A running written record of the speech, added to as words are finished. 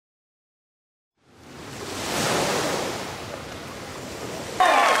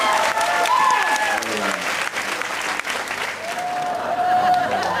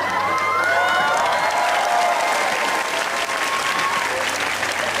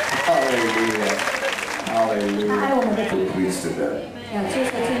Preach to them.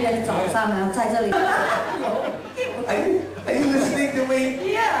 Are you listening to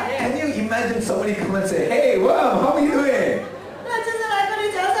me? Yeah. Can you imagine somebody come and say, hey, worm, how are you doing?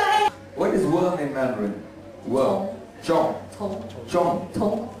 What is worm in Mandarin? Worm. Chong. Chong. Chong.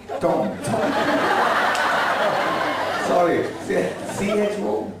 Sorry.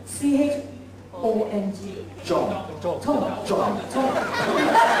 C-H-O? C-H-O-N-G. Chong. Chong. Chong.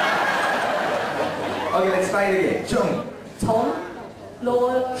 Okay, let's try it again. Chong. Chong.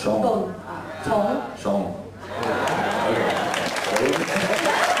 Lower. Chong. Chong. Chong. Okay.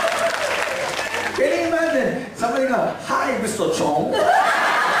 Can you imagine somebody go, hi, Mr. Chong?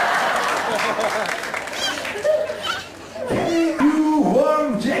 You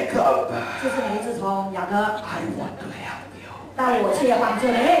worm Jacob. I want to help you.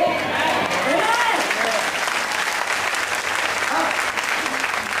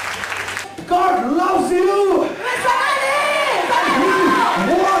 God loves you.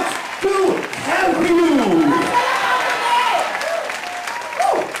 He wants to help you.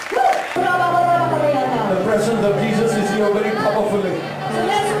 The presence of Jesus is here very powerfully.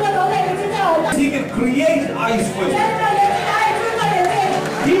 He can create eyes for you.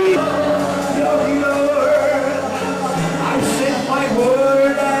 He loves your healer. I sent my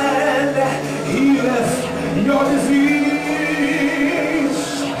word and healeth your disease.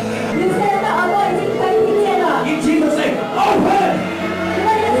 In Jesus' name, open!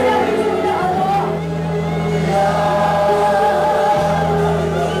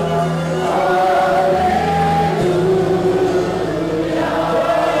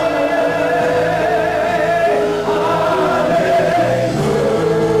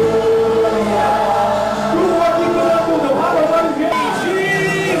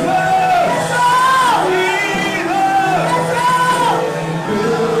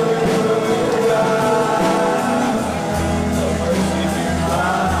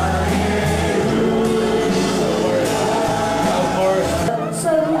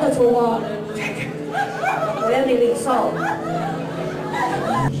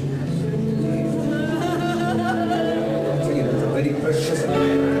 Very precious.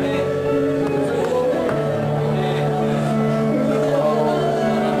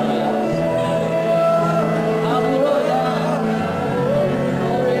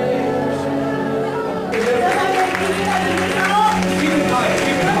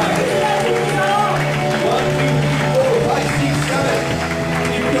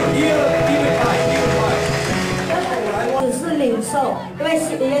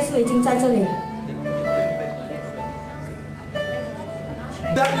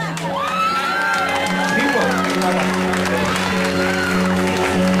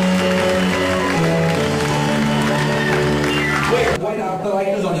 Wait,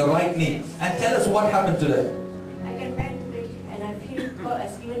 arthritis on your right knee, and tell us what happened today. I can bend today, and I feel God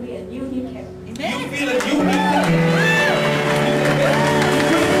has given me a new kneecap. You feel a new kneecap?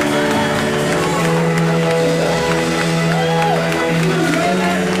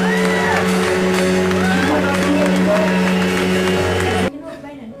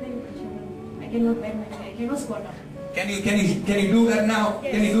 Can you do that now?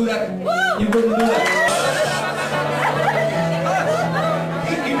 Can you do that? You're going to do that.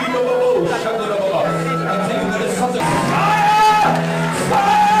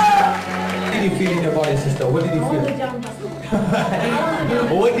 What did you feel in your body, sister? What did you feel?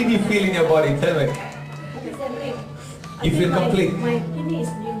 What did you feel in your body? Tell me. You feel complete. My kidney is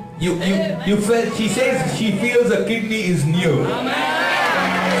new. You felt. She says she feels the kidney is new.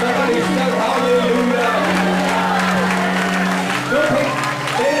 Somebody shout hallelujah.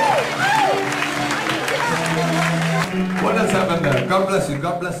 What has happened there? God bless you.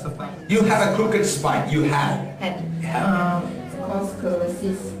 God bless the family. You have a crooked spine. You have. It's called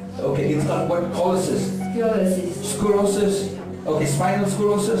sclerosis. Okay, it's called what? Sclerosis. Sclerosis. Okay, spinal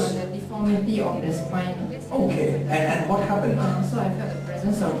sclerosis. The deformity of the spine. Okay, and what happened? So I felt the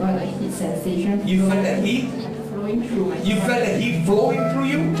presence of God, a heat sensation. You felt the heat? Flowing through my You felt the heat flowing through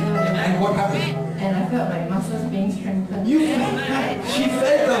you? And what happened? And I felt my muscles being strengthened. She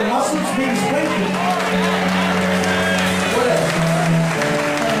felt the muscles being strengthened. What else?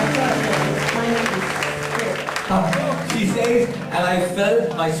 She says, and I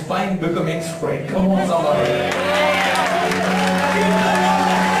felt my spine becoming straight. Come on, somebody.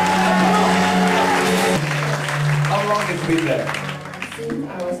 How long has it been there? Since I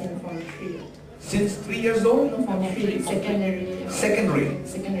was in Form 3. Since 3 years old? No, Form 3, secondary.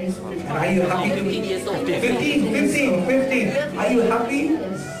 Secondary school. And are you happy to be? 15. Are you happy?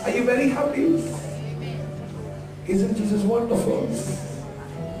 Yes. Are you very happy? Isn't Jesus wonderful?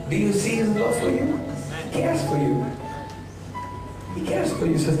 Do you see His love for you? cares for you. He cares for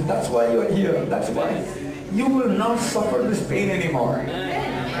you. So that's why you're here. That's why you will not suffer this pain anymore.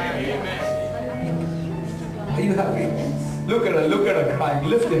 Are you happy? Look at her crying.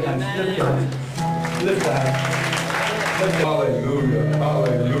 Lift your hands, lift your hands. Lift your hands. Hallelujah,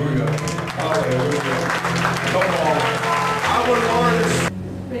 hallelujah, hallelujah. Come on. Our Lord is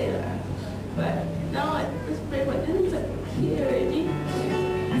prayer. But now I just pray for them here already.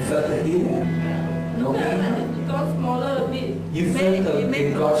 You felt the healing? No It pain? got smaller a bit. You felt the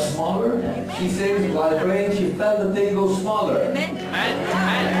thing got smaller? She says while praying she felt the thing go smaller. Amen.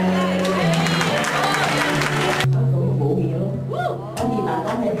 Có bổ nghĩa luôn. Có gì bà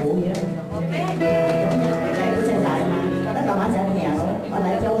có hay bổ nghĩa. Này của sen dài mà. Nó còn bán sen nghèo. Mà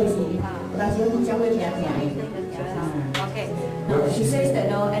lại cho cái gì? Ta chỉ cho cái nhà nhảy. Okay. She says that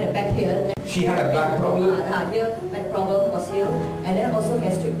now at the back here. She had a back problem. Here, back problem was here, and then also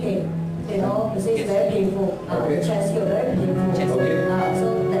gastric pain. You know, you say it's very painful. Okay. Chest here very painful. Okay. So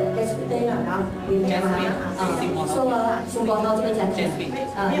that gastric pain now we have. So còn đâu cho chest pain.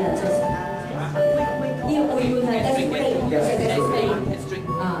 Yeah, chest. You have gastric pain. Yes. Gastric pain.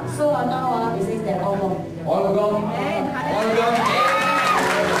 So now it says that all gone. All gone? All gone?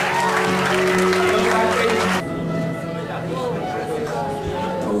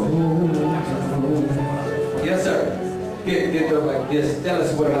 Yes, sir. Get like this. Tell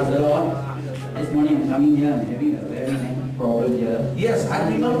us what happened. Lord, this morning I'm coming here and having a very neck problem here. Yes, I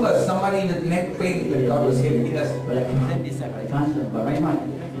remember somebody in the neck pain that God was healing. Yes. But I can send this side, I can't, but right now,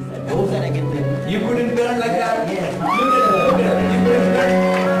 both side I can send. You couldn't turn like that? Yes. Look at it, look at it. You couldn't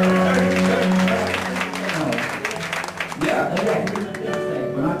turn. Yeah. Okay, this side,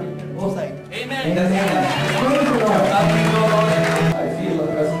 but not both sides. Amen. I feel the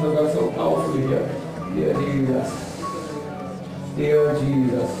presence of God so powerfully here. Dear Jesus. Dear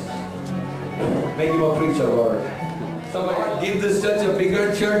Jesus. Make him a preacher, Lord. Somebody give this church a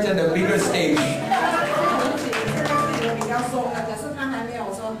bigger church and a bigger stage.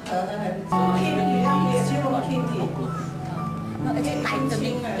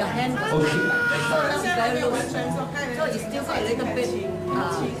 Your hand Oh shit. was very loose. So it's still got a little bit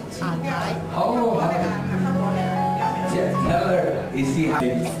dry. Oh, yeah, tell her, is he happy?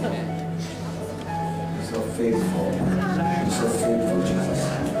 You're so faithful. You're so faithful, Jesus.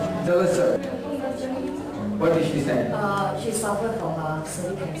 Tell us, sir. What did she say? She suffered from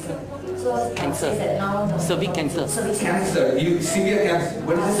cervical cancer. So says that now Cervical cancer. Cancer. You severe cancer.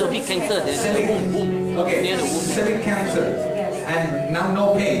 What is it? Cervical cancer. There's Cervic. Okay. Near the womb. Cervic cancer. And now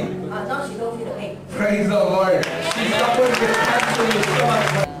no pain. now she don't feel the pain. Praise the Lord. She suffered with cancer in the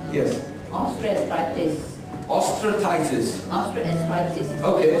stomach. Yes. Osteoarthritis. Osteoarthritis. Osteoarthritis.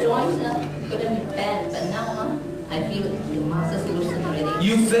 Okay. Joints couldn't be bent, but now I feel the muscles loosen already.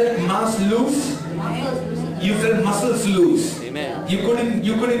 You felt mass loose. Muscles loosen. You felt muscles loose. Amen. You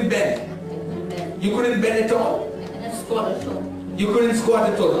couldn't bend. You couldn't bend at all. I cannot squat also. You couldn't squat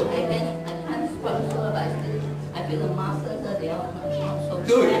at all. I can't squat also, but I feel the muscles they are not so.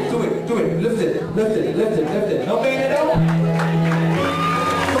 Do it. Lift it. No pain at all.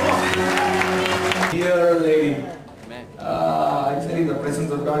 Come on. Dear lady. Amen. Actually the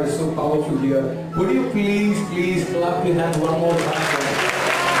presence of God is so powerful here. Would you please clap your hands one more time?